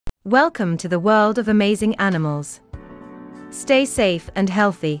Welcome to the world of amazing animals. Stay safe and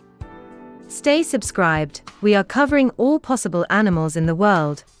healthy. Stay subscribed, we are covering all possible animals in the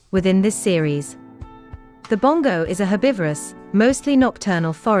world within this series. The bongo is a herbivorous, mostly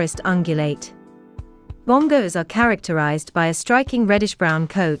nocturnal forest ungulate. Bongos are characterized by a striking reddish-brown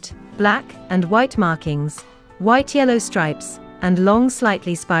coat, black and white markings, white-yellow stripes, and long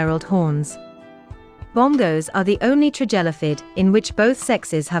slightly spiraled horns. Bongos are the only tragelaphid in which both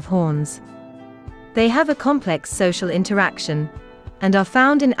sexes have horns. They have a complex social interaction, and are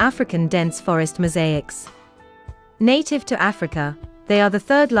found in African dense forest mosaics. Native to Africa, they are the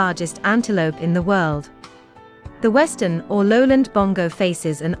third largest antelope in the world. The western or lowland bongo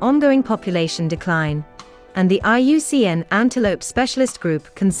faces an ongoing population decline, and the IUCN Antelope Specialist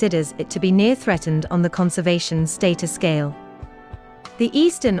Group considers it to be near threatened on the conservation status scale. The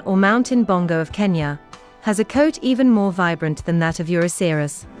eastern or mountain bongo of Kenya has a coat even more vibrant than that of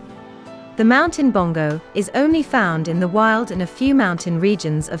eurycerus. The mountain bongo is only found in the wild in a few mountain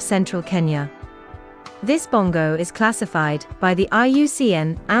regions of central Kenya. This bongo is classified by the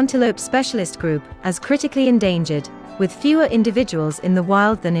IUCN Antelope Specialist Group as critically endangered, with fewer individuals in the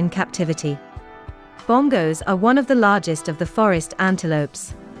wild than in captivity. Bongos are one of the largest of the forest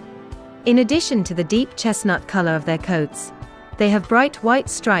antelopes. In addition to the deep chestnut color of their coats, they have bright white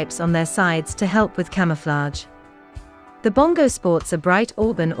stripes on their sides to help with camouflage. The bongo sports a bright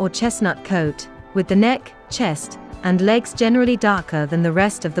auburn or chestnut coat, with the neck, chest, and legs generally darker than the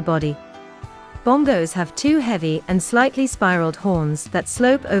rest of the body. Bongos have two heavy and slightly spiraled horns that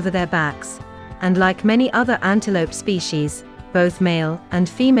slope over their backs, and like many other antelope species, both male and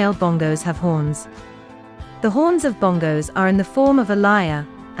female bongos have horns. The horns of bongos are in the form of a lyre,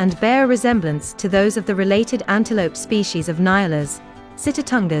 and bear a resemblance to those of the related antelope species of nyalas,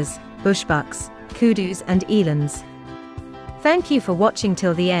 sitatungas, bushbucks, kudus and elands. Thank you for watching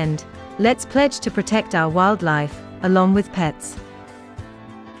till the end. Let's pledge to protect our wildlife, along with pets.